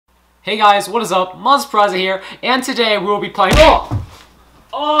Hey guys, what is up? MazaParaza here, and today we will be playing.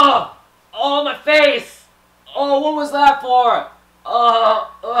 Oh, my face! Oh, what was that for?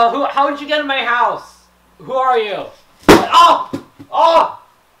 How did you get in my house? Who are you? Not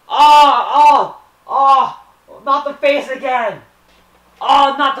the face again!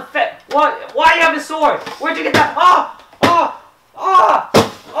 Oh, not the face! What? Why do you have a sword? Where'd you get that?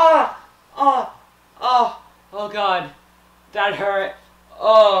 Oh God, that hurt.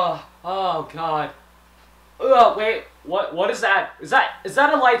 Oh God. Wait, what is that? Is that a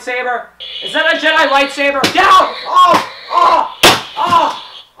lightsaber? Is that a Jedi lightsaber? Down!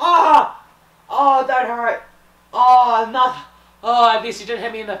 Oh, that hurt. At least you didn't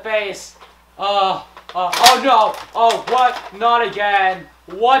hit me in the face. Oh no. Oh, what? Not again.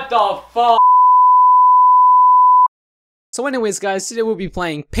 What the fuck? So anyways guys, today we'll be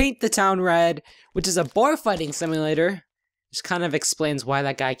playing Paint the Town Red, which is a bar fighting simulator. Which kind of explains why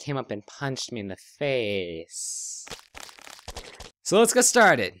that guy came up and punched me in the face. So let's get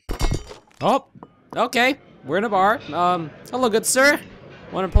started. Oh, okay. We're in a bar. Hello good sir.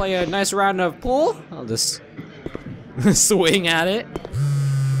 Want to play a nice round of pool? I'll just swing at it.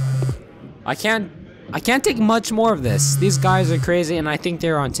 I can't take much more of this. These guys are crazy and I think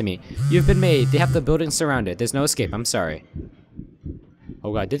they're onto me. You've been made. They have the building surrounded. There's no escape. I'm sorry.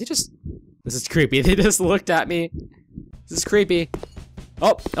 Oh God, did they just... This is creepy. They just looked at me. This is creepy.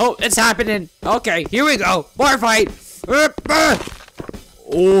 Oh, it's happening. Okay, here we go. Bar fight.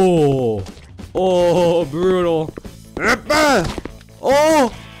 Oh, brutal.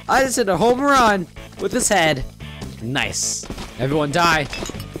 Oh, I just hit a home run with his head. Nice. Everyone die.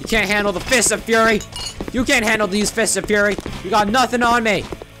 You can't handle the fists of fury. You can't handle these fists of fury. You got nothing on me.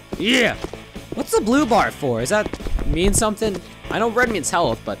 Yeah. What's the blue bar for? Does that mean something? I know red means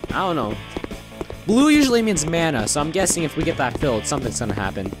health, but I don't know. Blue usually means mana, so I'm guessing if we get that filled, something's gonna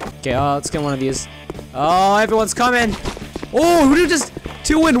happen. Okay, let's get one of these. Oh, everyone's coming. Oh, who did just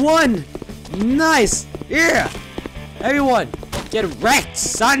 2 in 1? Nice. Yeah. Everyone, get wrecked,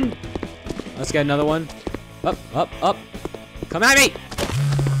 son. Let's get another one. Up. Come at me.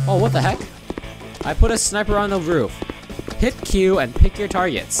 Oh, what the heck? I put a sniper on the roof. Hit Q and pick your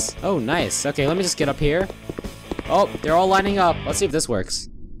targets. Oh, nice. Okay, let me just get up here. Oh, they're all lining up. Let's see if this works.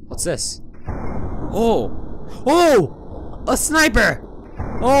 What's this? Oh, a sniper.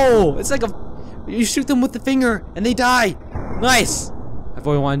 Oh, it's like you shoot them with the finger and they die. Nice. I've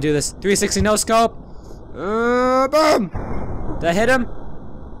always wanted to do this. 360 no scope. Boom. Did I hit him?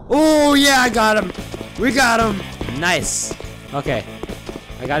 Oh yeah, I got him. We got him. Nice. Okay,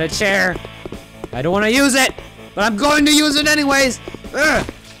 I got a chair. I don't want to use it, but I'm going to use it anyways.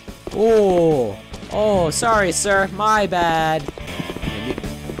 Oh, sorry, sir. My bad.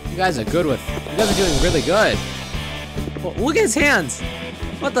 You guys are good with. You guys are doing really good. Well, look at his hands.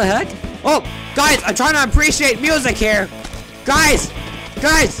 What the heck? Oh, guys, I'm trying to appreciate music here. Guys.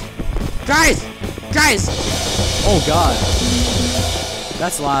 Oh God,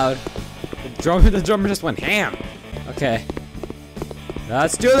 that's loud. The drummer just went ham. Okay,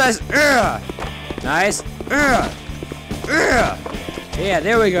 let's do this. Nice. Yeah,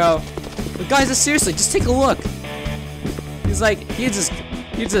 there we go. But guys, seriously, just take a look. He's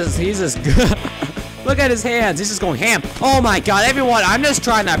just good. Look at his hands. He's just going ham. Oh my God, everyone! I'm just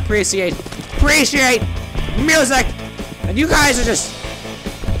trying to appreciate music, and you guys are just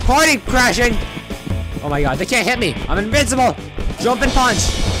party crashing. Oh my God, they can't hit me. I'm invincible. Jump and punch.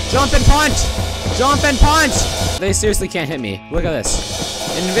 They seriously can't hit me. Look at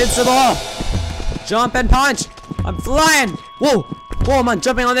this. Invincible. Jump and punch. I'm flying. Whoa, I'm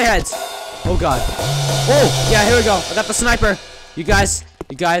jumping on their heads. Oh God. Oh yeah, here we go. I got the sniper. You guys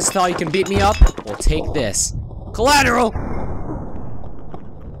thought you can beat me up? Well, take this. Collateral!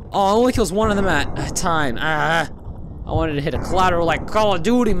 Oh, it only kills one of them at a time. I wanted to hit a collateral like Call of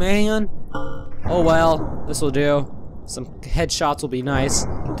Duty, man. Oh well, this will do. Some headshots will be nice.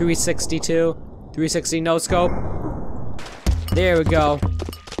 360 no scope. There we go.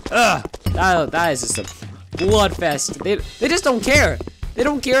 That is just a bloodfest. They just don't care. They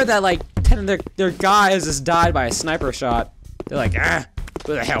don't care that like 10 of their guys just died by a sniper shot. They're like,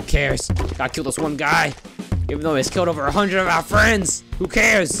 who the hell cares? Gotta kill this one guy. Even though he's killed over 100 of our friends. Who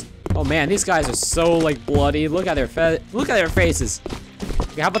cares? Oh man, these guys are so like bloody. Look at their faces.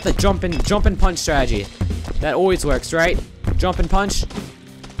 Okay, how about the jump and punch strategy? That always works, right? Jump and punch.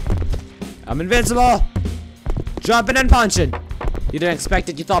 I'm invincible. Jumping and punching. You didn't expect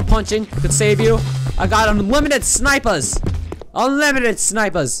it. You thought punching could save you. I got unlimited snipers.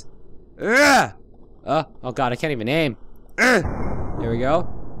 Oh God, I can't even aim. There we go.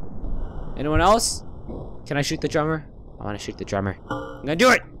 Anyone else? Can I shoot the drummer? I want to shoot the drummer. I'm gonna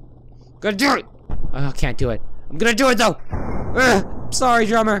do it. Gonna do it. Oh, I can't do it. I'm gonna do it though. Ugh, sorry,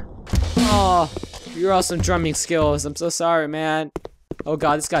 drummer. Oh, your awesome drumming skills. I'm so sorry, man. Oh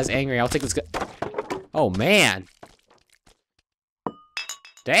god, this guy's angry. I'll take this guy. Oh man.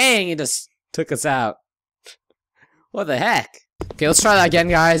 Dang, he just took us out. What the heck? Okay, let's try that again,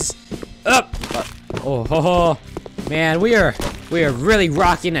 guys. Up. Oh, ho, ho. Man, we are really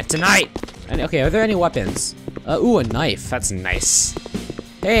rocking it tonight. And, okay, are there any weapons? Ooh, a knife. That's nice.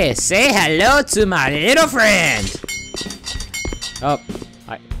 Hey, say hello to my little friend. Oh,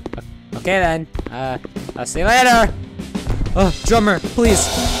 okay then. I'll see you later. Oh, drummer, please.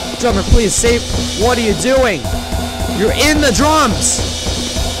 Drummer, please, save. What are you doing? You're in the drums.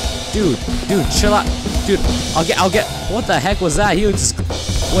 Dude, chill out. Dude, I'll get. What the heck was that? He was just.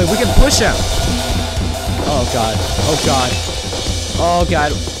 Wait, we can push him. Oh god. Oh god. Oh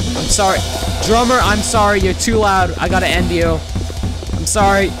god. I'm sorry. Drummer, I'm sorry. You're too loud. I gotta end you. I'm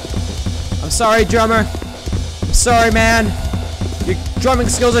sorry. I'm sorry, drummer. I'm sorry, man. Your drumming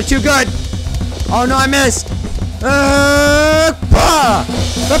skills are too good. Oh no, I missed.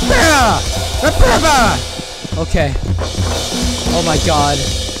 Okay. Oh my god.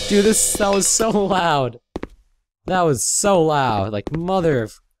 Dude, that was so loud. That was so loud. Like, mother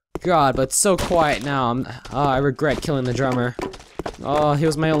of God, but it's so quiet now. I regret killing the drummer. Oh, he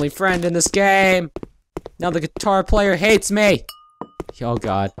was my only friend in this game. Now the guitar player hates me. Oh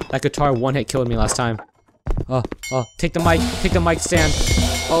god, that guitar one-hit killed me last time. Oh, take the mic stand.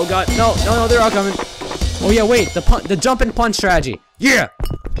 Oh god, no, they're all coming. Oh yeah, wait, the jump and punch strategy. Yeah,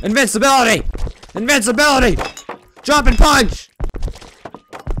 invincibility, jump and punch.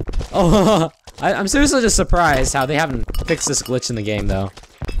 Oh, I'm seriously just surprised how they haven't fixed this glitch in the game though.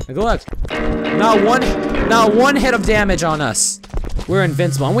 Like, look, not one hit of damage on us. We're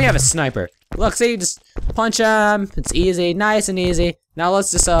invincible, and we have a sniper. Look, see, just punch him. It's easy, nice and easy. Now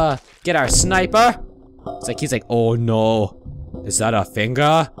let's just get our sniper. It's like he's like, oh no, is that a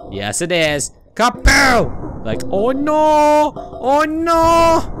finger? Yes, it is. Kapow! Like, oh no, oh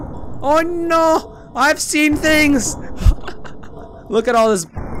no, oh no! I've seen things. Look at all this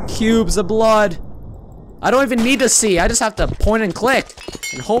cubes of blood. I don't even need to see. I just have to point and click,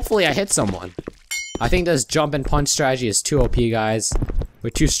 and hopefully I hit someone. I think this jump and punch strategy is too OP, guys. We're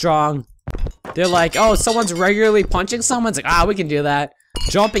too strong. They're like, oh, someone's regularly punching someone. It's like, we can do that.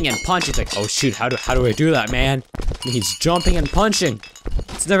 Jumping and punching. It's like, oh shoot, how do I do that, man? And he's jumping and punching.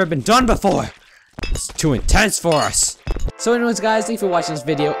 It's never been done before. It's too intense for us. So anyways, guys, thanks for watching this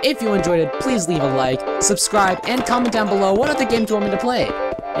video. If you enjoyed it, please leave a like, subscribe, and comment down below what other games you want me to play.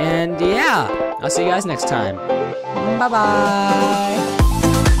 And yeah, I'll see you guys next time. Bye-bye.